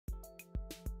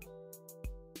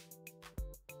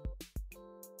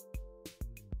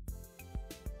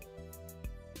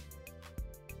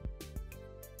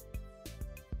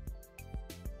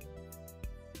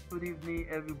Good evening,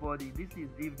 everybody. This is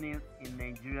evening in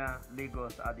Nigeria,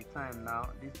 Lagos at the time now.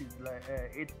 This is like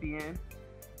 8 p.m.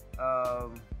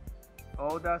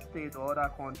 Other state or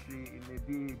other country, it may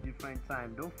be a different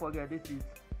time. Don't forget, this is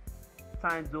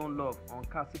Time Zone Love on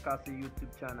Cassiecassie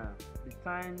YouTube channel. The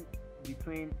time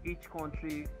between each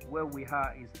country where we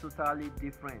are is totally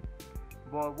different.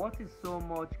 But what is so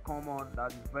much common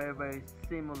that is very, very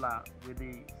similar with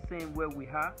the same where we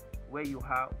are, where you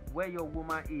are, where your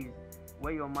woman is,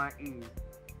 where your man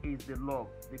is the love,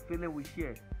 the feeling we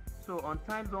share. So on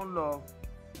Time Zone Love,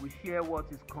 we share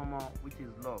what is common, which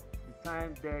is love. The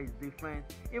time there is different.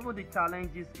 Even the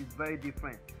challenges is very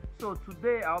different. So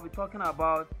today I'll be talking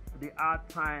about the hard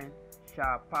time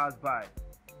shall pass by.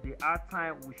 The hard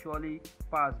time will surely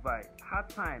pass by. Hard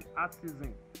time, hard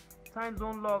season. Time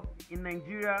Zone Love in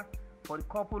Nigeria for a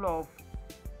couple of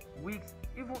weeks,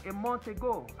 even a month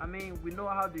ago. I mean, we know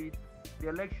how the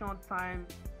election time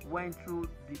went through,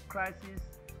 the crisis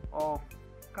of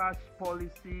cash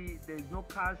policy. There is no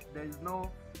cash, there's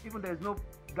no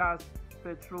gas,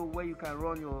 petrol where you can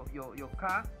run your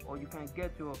car, or you can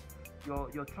get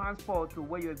your transport to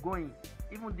where you're going.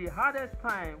 Even the hardest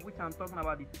time, which I'm talking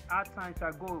about, the hard time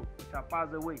shall go, shall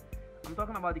pass away. I'm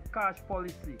talking about the cash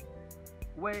policy,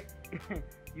 where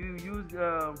you use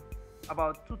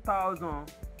about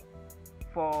 2,000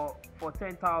 for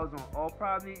 10,000, or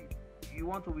probably you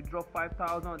want to withdraw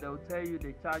 5,000, they will tell you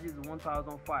the charges is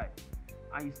 1,500,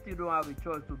 and you still don't have a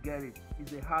choice to get it.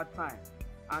 It's a hard time,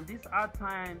 and this hard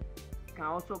time can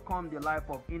also come the life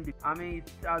of individuals. I mean,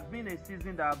 it has been a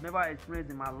season that I've never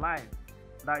experienced in my life,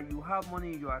 that you have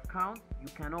money in your account, you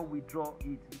cannot withdraw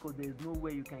it because there is no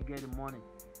way you can get the money.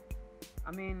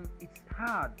 I mean, it's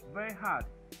hard, very hard,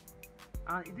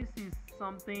 and this is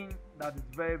something that is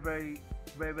very, very,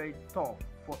 very, very tough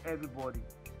for everybody.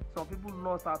 Some people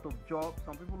lost out of job,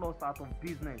 some people lost out of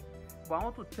business. But I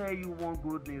want to tell you one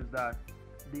good news, that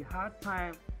the hard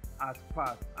time has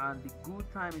passed and the good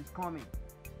time is coming.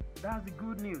 That's the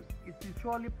good news. It will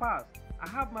surely pass. I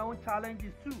have my own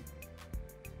challenges too.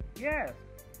 Yes,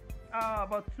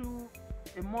 about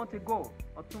a month ago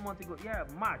or 2 months ago. Yeah,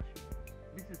 March.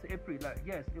 This is April. Like,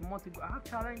 yes, a month ago. I have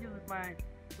challenges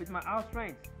with my house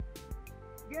rent.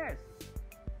 Yes,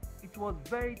 it was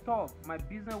very tough. My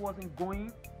business wasn't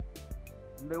going.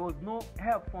 There was no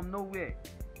help from nowhere.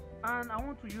 And I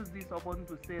want to use this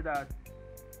opportunity to say that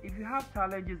if you have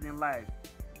challenges in life,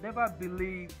 never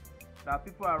believe that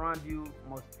people around you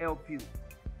must help you.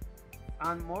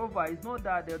 And moreover, it's not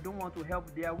that they don't want to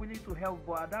help, they are willing to help,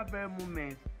 but at that very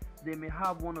moment, they may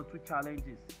have 1 or 2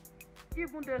 challenges.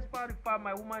 Even despite the fact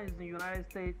my woman is in the United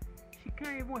States, she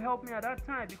can't even help me at that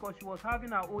time because she was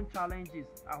having her own challenges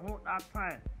at that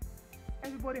time.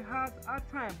 Everybody has hard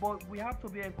time, but we have to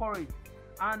be encouraged.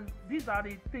 And these are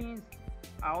the things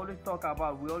I always talk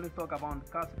about. We always talk about on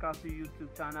the Cassiecassie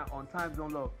YouTube channel on Time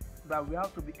Zone Love, that we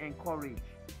have to be encouraged.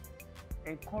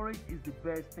 Encouraged is the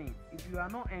best thing. If you are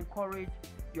not encouraged,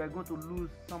 you are going to lose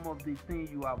some of the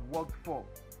things you have worked for,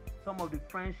 some of the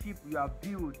friendship you have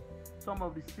built, some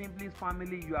of the simplest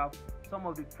family you have, some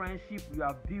of the friendship you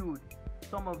have built,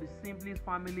 some of the simplest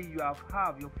family you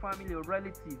have, your family, your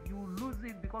relative. You will lose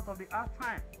it because of the hard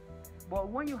time. But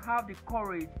when you have the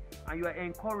courage and you are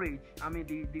encouraged, I mean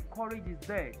the courage is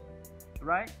there,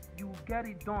 right? You get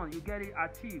it done, you get it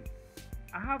achieved.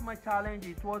 I have my challenge.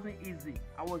 It wasn't easy.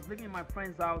 I was living in my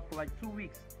friend's house for like 2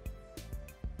 weeks.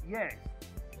 Yes,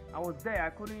 I was there. I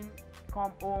couldn't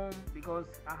come home because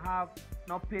I have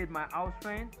not paid my house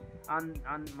rent,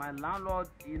 and my landlord,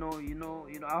 you know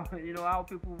how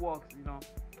people work,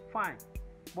 fine.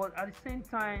 But at the same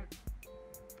time,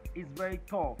 it's very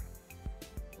tough.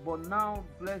 But now,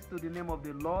 blessed to the name of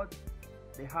the Lord,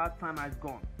 the hard time has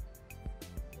gone.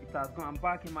 It has gone. I'm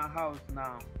back in my house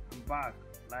now. I'm back.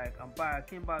 I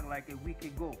came back like a week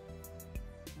ago.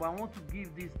 But I want to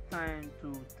give this time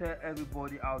to tell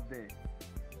everybody out there,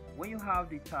 when you have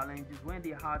the challenges, when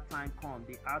the hard time comes,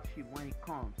 the hardship when it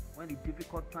comes, when the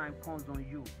difficult time comes on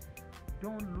you,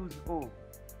 don't lose hope.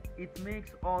 It makes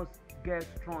us get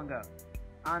stronger.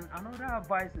 And another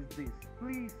advice is this: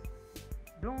 please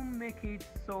don't make it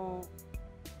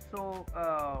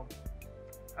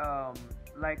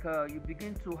you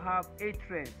begin to have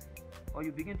hatred, or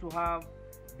you begin to have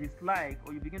dislike,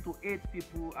 or you begin to hate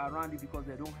people around you because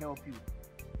they don't help you.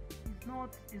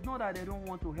 It's not that they don't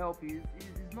want to help you.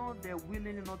 It's not they're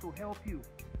willing not to help you.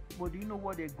 But do you know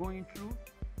what they're going through?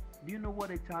 Do you know what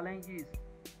the challenge is?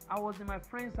 I was in my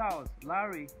friend's house,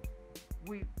 Larry.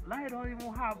 Larry don't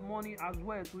even have money as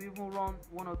well to even run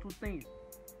 1 or 2 things.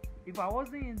 If I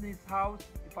wasn't in this house,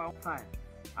 if I had time,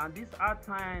 and this hard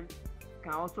time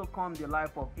can also come the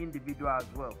life of individual as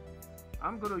well.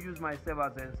 I'm going to use myself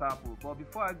as an example. But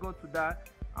before I go to that,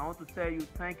 I want to tell you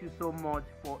thank you so much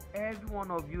for every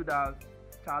one of you that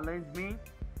challenged me,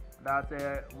 that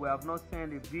we have not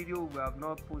sent a video, we have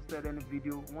not posted any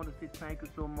video. I want to say thank you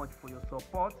so much for your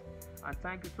support, and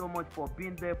thank you so much for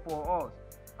being there for us.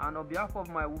 And on behalf of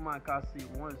my woman Cassie,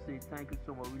 we want to say thank you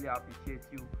so much. Really appreciate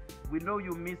you. We know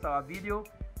you miss our video.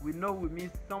 We know we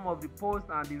miss some of the posts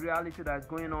and the reality that's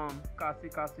going on Cassie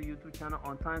YouTube channel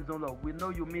on Time Zone Love. We know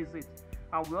you miss it,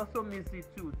 and we also miss it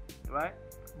too, right?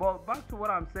 But back to what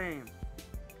I'm saying,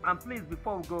 and please,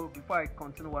 before I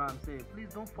continue what I'm saying, please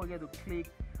don't forget to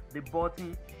click the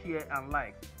button, share and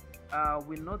like.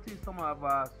 We noticed some of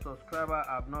our subscribers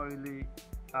have not really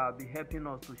been helping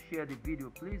us to share the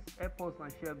video. Please help us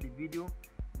and share the video.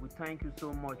 We thank you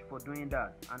so much for doing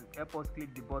that, and help us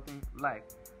click the button like.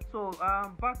 So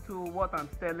back to what I'm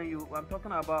telling you, I'm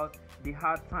talking about the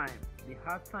hard time. The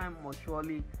hard time must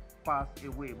surely pass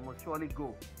away, must surely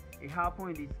go. It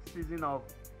happened in the season of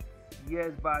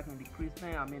years back in the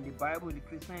the Bible, in the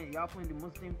Christian, it happened in the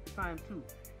Muslim time too.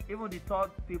 Even the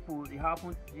third people, it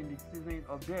happened in the season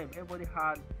of them. Everybody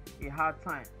had a hard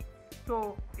time.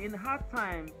 So in hard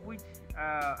time, which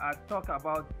I talk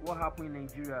about what happened in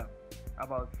Nigeria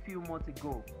about a few months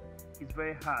ago, it's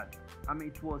very hard.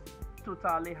 It was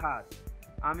totally hard.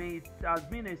 It has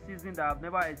been a season that I've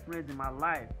never experienced in my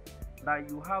life, that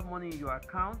you have money in your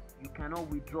account, you cannot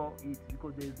withdraw it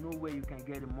because there is no way you can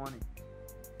get the money.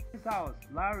 This house,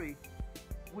 Larry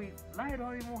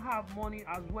don't even have money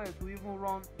as well to even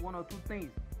run one or two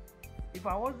things. If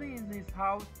I wasn't in this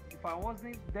house, if I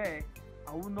wasn't there,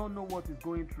 I would not know what is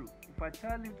going through. If I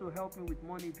tell him to help me with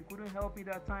money, if he couldn't help me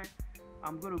that time,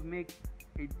 I'm going to make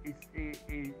a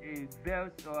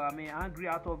verse angry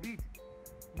out of it.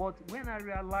 But when I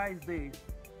realized this,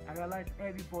 I realized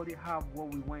everybody have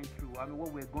what we went through.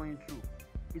 What we're going through.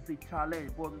 It's a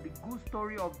challenge. But the good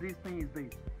story of this thing is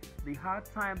this: the hard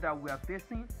time that we are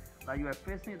facing, that you are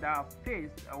facing, that I've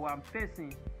faced, or I'm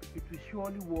facing, it will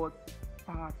surely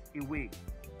pass away.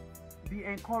 Be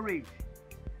encouraged.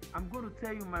 I'm going to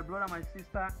tell you, my brother, my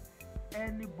sister,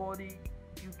 anybody,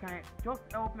 you can just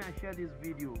help me and share this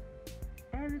video.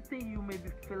 Anything you may be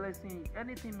facing,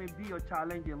 anything may be your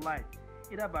challenge in life,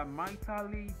 either by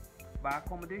maritally, by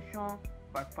accommodation,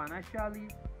 by financially,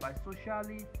 by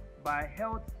socially, by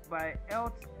health, by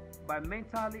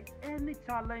mentally, any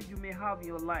challenge you may have in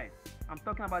your life. I'm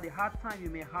talking about the hard time you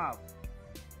may have.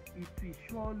 It will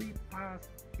surely pass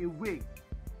away.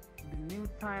 The new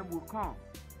time will come.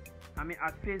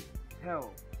 I faced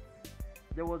hell.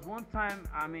 There was one time,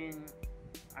 I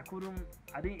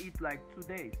didn't eat like 2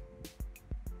 days.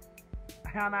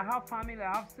 And I have family,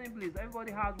 I have siblings.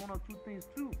 Everybody has one or two things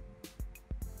too.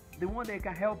 The one they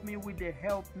can help me with, they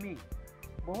help me.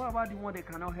 But what about the one they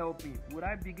cannot help me? Would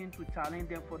I begin to challenge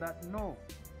them for that? No.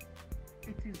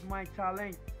 It is my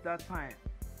challenge that time,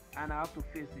 and I have to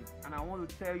face it. And I want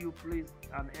to tell you, please,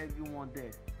 and everyone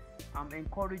there, I'm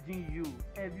encouraging you,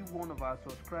 every one of our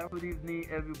subscribers. Good evening,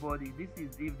 everybody. This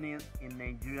is evening in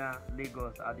Nigeria,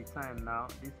 Lagos at the time now.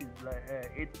 This is like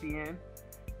 8 p.m.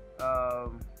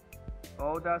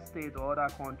 Other state or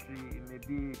other country, it may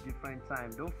be different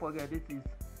time. Don't forget, this is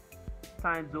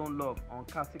Time Zone Love on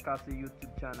Cassie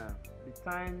YouTube channel. The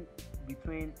time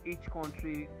between each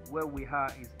country where we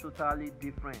are is totally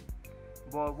different.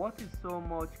 But what is so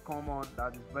much common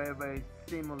that is very, very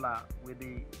similar with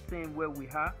the same where we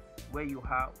are, where you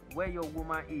are, where your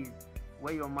woman is,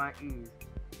 where your man is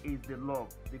the love,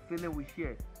 the feeling we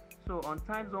share. So on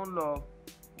Time Zone Love,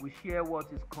 we share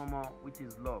what is common, which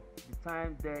is love. The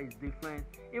time there is different.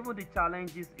 Even the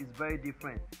challenges is very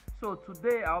different. So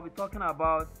today I'll be talking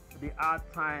about the hard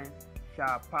time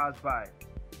shall pass by.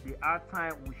 The hard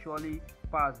time will surely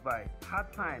pass by.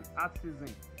 Hard time, hard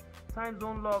season. Time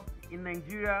Zone Love in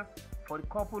Nigeria for a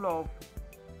couple of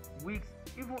weeks,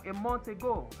 even a month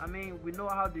ago. We know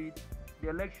how the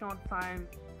election time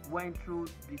went through,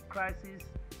 the crisis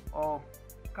of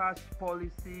cash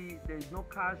policy. There is no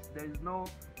cash, there's no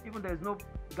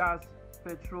gas,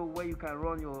 petrol where you can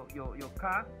run your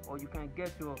car, or you can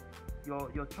get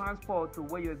your transport to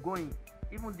where you're going.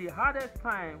 Even the hardest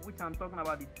time, which I'm talking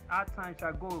about, the hard time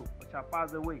shall go, shall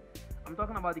pass away. I'm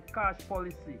talking about the cash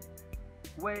policy,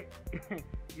 where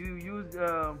you use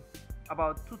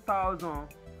about 2,000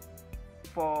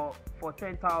 for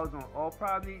 10,000, or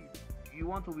probably you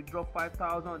want to withdraw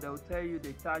 5,000, they will tell you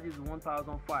the charges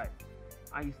 1,500,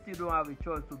 and you still don't have a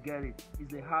choice to get it.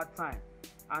 It's a hard time,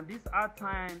 and this hard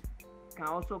time can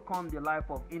also come the life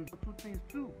of two things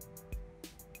too.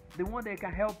 The one they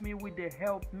can help me with, they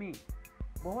help me.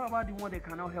 But what about the one they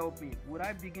cannot help me? Would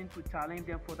I begin to challenge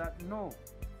them for that? No.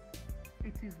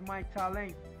 It is my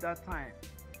challenge that time,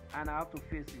 and I have to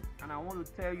face it. And I want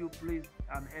to tell you, please,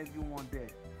 and everyone there,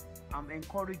 I'm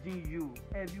encouraging you,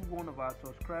 every one of our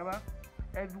subscribers,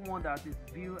 everyone that is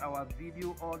view our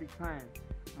video all the time.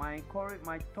 My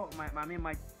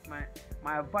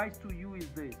advice to you is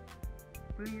this: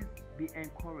 please be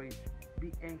encouraged.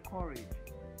 Be encouraged.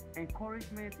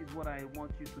 Encouragement is what I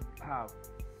want you to have,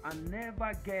 and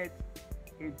never get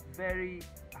a very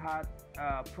hard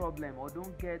problem, or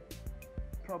don't get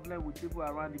problem with people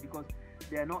around you because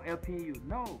they are not helping you.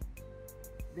 No,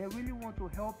 they really want to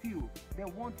help you. They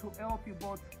want to help you,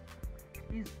 but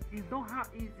it's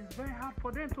very hard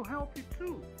for them to help you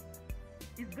too.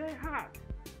 It's very hard.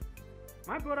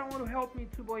 My brother want to help me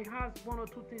too, but he has one or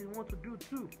two things he wants to do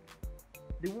too.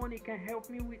 The one he can help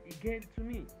me with, he gave to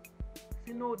me.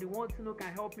 Sino, the one Sino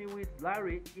can help me with,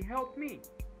 Larry, he helped me.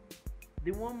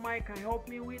 The one Mike can help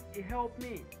me with, he helped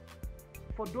me.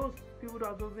 For those people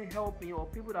that doesn't help me, or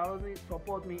people that doesn't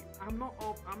support me, I'm not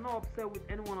upset with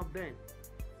any one of them,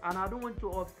 and I don't want to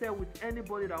upset with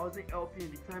anybody that doesn't help you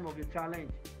in the time of your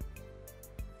challenge.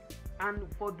 And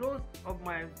for those of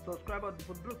my subscribers,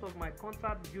 for those of my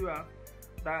contact viewers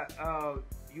that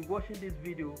you watching this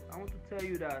video, I want to tell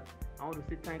you that I want to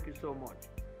say thank you so much.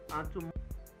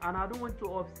 And I don't want to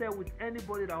upset with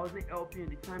anybody that doesn't help you in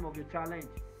the time of your challenge.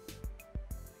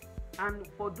 And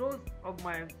for those of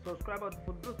my subscribers,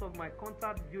 for those of my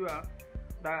contact viewers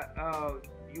that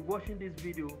you watching this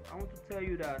video, I want to tell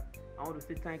you that I want to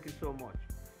say thank you so much.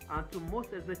 And to most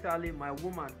especially my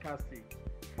woman Cassie,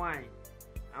 fine,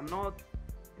 I'm not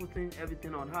putting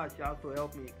everything on her, she has to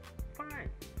help me, fine,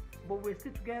 but we're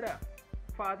still together.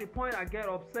 For at the point I get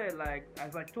upset, like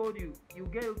as I told you, you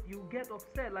get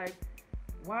upset, like,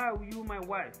 why are you my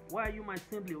wife? Why are you my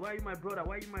sibling? Why are you my brother?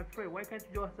 Why are you my friend? Why can't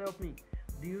you just help me?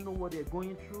 Do you know what they're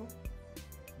going through?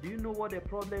 Do you know what their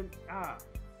problems are?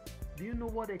 Do you know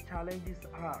what their challenges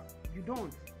are? You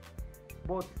don't.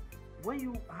 But when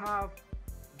you have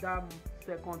that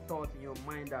second thought in your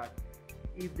mind that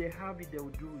if they have it, they will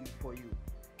do it for you.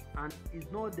 And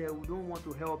it's not they don't want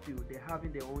to help you, they're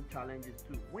having their own challenges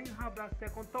too. When you have that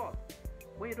second thought,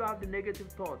 when you don't have the negative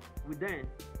thought with them,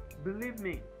 believe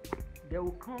me, they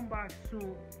will come back as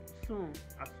soon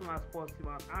as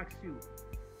possible and ask you,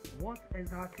 what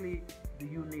exactly do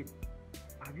you need?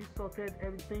 Have you sorted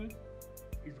everything?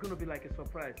 It's going to be like a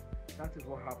surprise. That is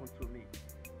what happened to me.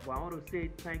 But I want to say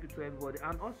thank you to everybody,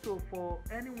 and also for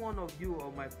any one of you,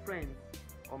 or my friends,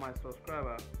 or my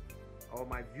subscriber, or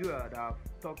my viewer that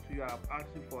I've talked to you, I've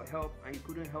asked you for help and you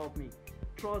couldn't help me.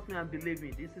 Trust me and believe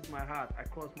me, this is my heart. I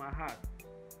crossed my heart.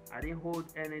 I didn't hold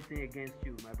anything against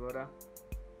you, my brother.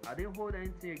 I didn't hold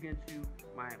anything against you,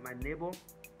 my neighbor.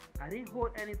 I didn't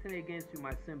hold anything against you,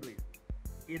 my siblings.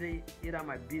 Either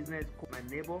my business, my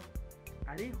neighbor.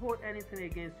 I didn't hold anything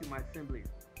against you, my siblings.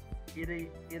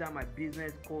 Either my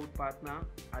business co-partner.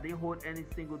 I didn't hold any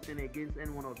single thing against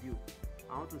any one of you.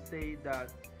 I want to say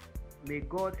that may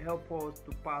God help us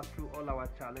to pass through all our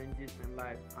challenges in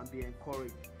life and be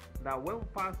encouraged. That when we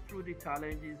pass through the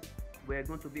challenges, we're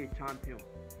going to be a champion,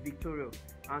 victorious.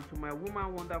 And to my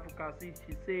woman, wonderful Cassie,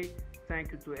 she say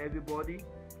thank you to everybody.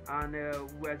 And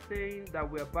we're saying that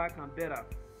we're back and better,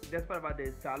 despite about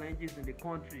the challenges in the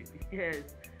country.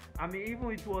 Yes, I mean,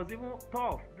 it was even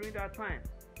tough during that time.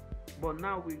 But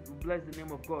now we bless the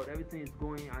name of God. Everything is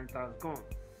going and it has gone.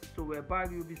 So we're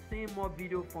back. You'll be seeing more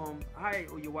video from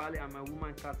Oyewale and my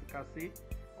woman Cassie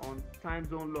on Time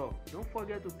Zone Love. Don't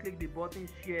forget to click the button,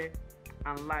 share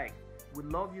and like. We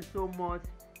love you so much.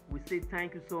 We say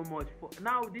thank you so much. For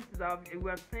now, this is we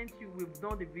have sent you, we've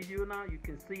done the video now, you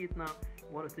can see it now.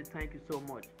 We want to say thank you so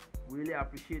much. Really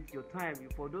appreciate your time.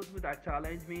 For those people that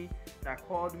challenged me, that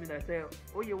called me, that said,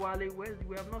 Oyewale,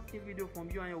 we have not seen video from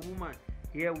you and your woman.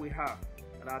 Here we have.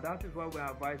 And that is what we're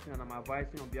advising, and I'm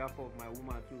advising on behalf of my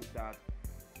woman too, that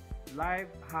life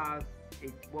has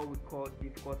what we call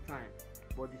difficult time.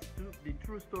 But the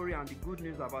true story and the good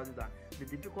news about it is that the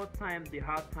difficult time, the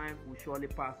hard time will surely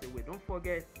pass away. Don't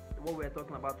forget what we're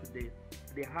talking about today.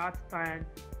 The hard time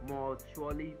must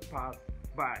surely pass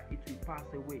by. It will pass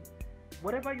away.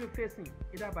 Whatever you're facing,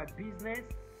 either by business,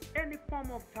 any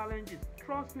form of challenges,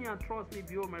 trust me and trust me,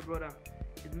 behold, my brother,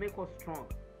 it makes us strong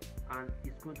and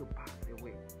it's going to pass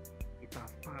away. It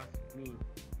has passed me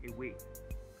away.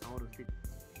 I want to say.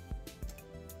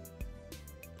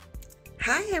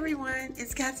 Hi everyone,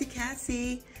 it's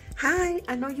Cassie. Hi,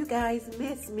 I know you guys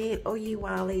miss me and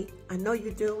Oyewale. I know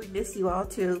you do. We miss you all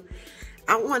too.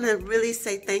 I want to really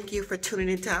say thank you for tuning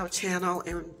into our channel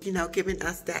and giving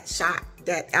us that shot,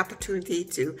 that opportunity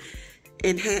to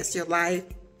enhance your life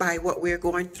by what we're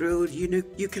going through.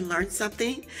 You can learn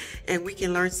something, and we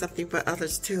can learn something for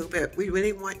others too. But we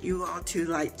really want you all to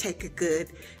like take a good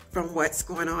from what's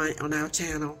going on our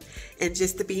channel, and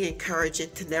just to be encouraged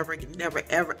and to never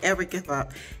ever give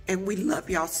up. And we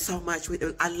love y'all so much.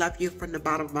 I love you from the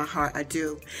bottom of my heart. I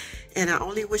do. And I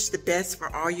only wish the best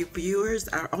for all you viewers.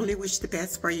 I only wish the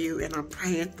best for you, and I'm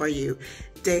praying for you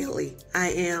daily. I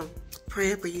am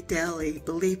praying for you daily.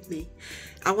 Believe me.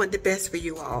 I want the best for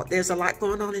you all. There's a lot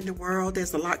going on in the world.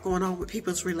 There's a lot going on with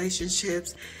people's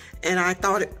relationships. And I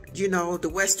thought, you know, the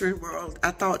Western world,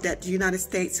 I thought that the United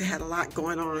States had a lot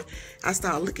going on. I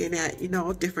started looking at, you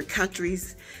know, different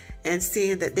countries and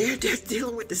seeing that they're just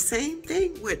dealing with the same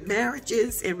thing with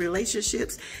marriages and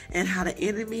relationships, and how the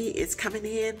enemy is coming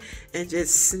in and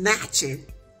just snatching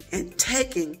and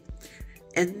taking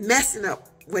and messing up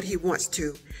what he wants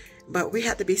to. But we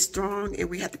have to be strong, and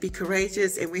we have to be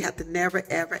courageous, and we have to never,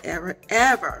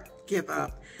 ever give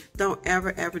up. Don't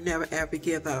ever, never, ever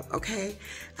give up, okay?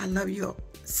 I love you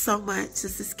so much.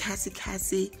 This is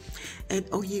Cassie and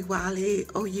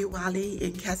Oyewale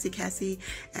and Cassie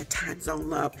at TIMEZONE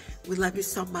Love. We love you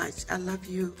so much. I love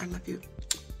you. I love you.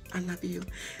 I love you.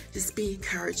 Just be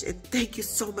encouraged, and thank you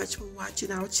so much for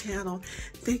watching our channel.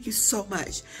 Thank you so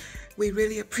much. We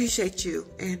really appreciate you,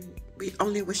 and we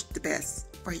only wish the best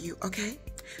for you, okay?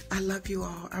 I love you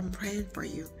all. I'm praying for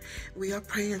you. We are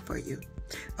praying for you,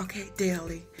 okay,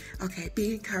 daily. Okay,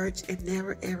 be encouraged and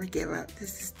never ever give up.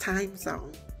 This is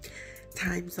TIMEZONE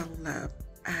Love.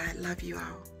 I love you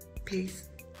all. Peace.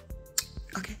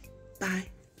 Okay, bye.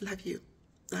 Love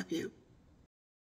you.